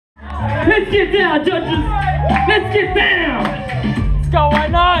Let's get down, judges. Let's get down. Let's go, why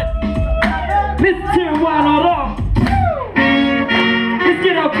not? Let's tear why not off. Let's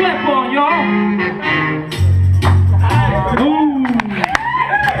get our clap on, y'all. Ooh.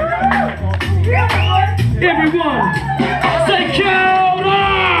 Everyone, say Counter!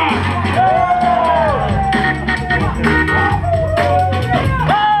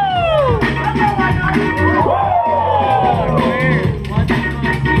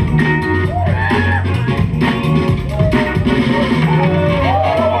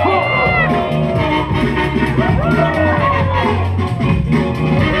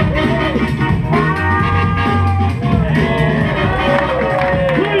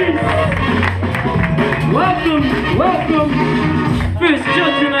 Welcome, first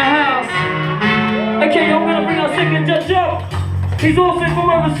judge in the house. Okay, I'm gonna bring our second judge up. He's also from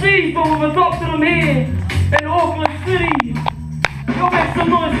overseas, but we've adopted him here in Auckland City. Y'all make some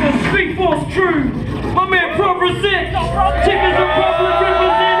noise for Street Force Crew. My man Prop Reset, Checkers Republic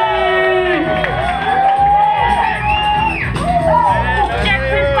representing.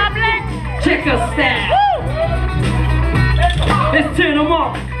 Checker style. Let's turn them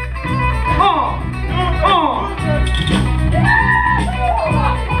up.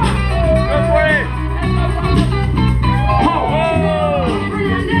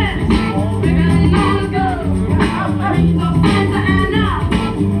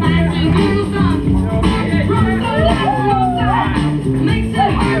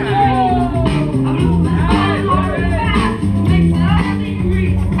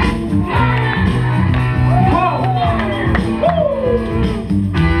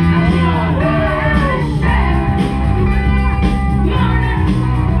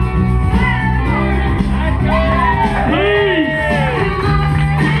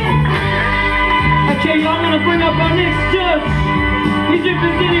 Bring up our next judge. He's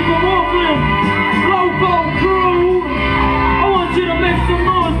representing from Auckland. Local crew. I want you to make some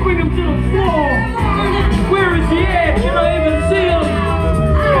noise. Bring him to the floor. Where is he at? Can I even see him?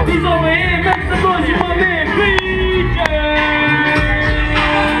 He's over here. Make some noise for my man BJ.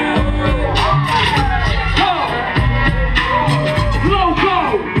 Local.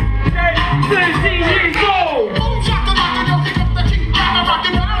 13 years old.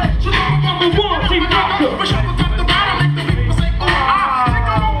 Number one, Team Rocker.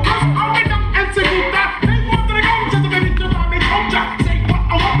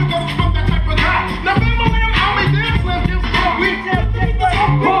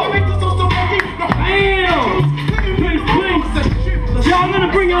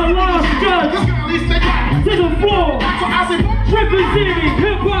 To the floor, representing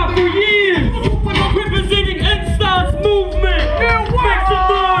hip-hop for years, representing N-Styles movement. Make some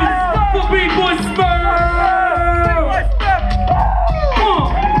noise for B-Boy Spur.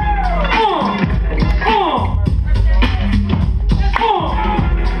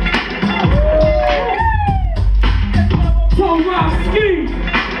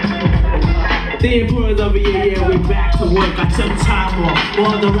 The employers over here, yeah, we back to work. I took time off,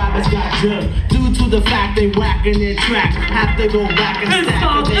 all the rappers got jerked. Due to the fact they whacking their track, have to go back and stack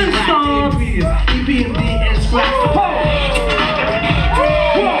cause they lack their ingredients. EPMD and scratch the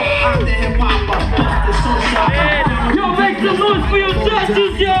I'm the hip-hopper, bust the social. Yo, make some noise for your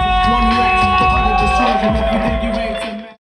judges, y'all!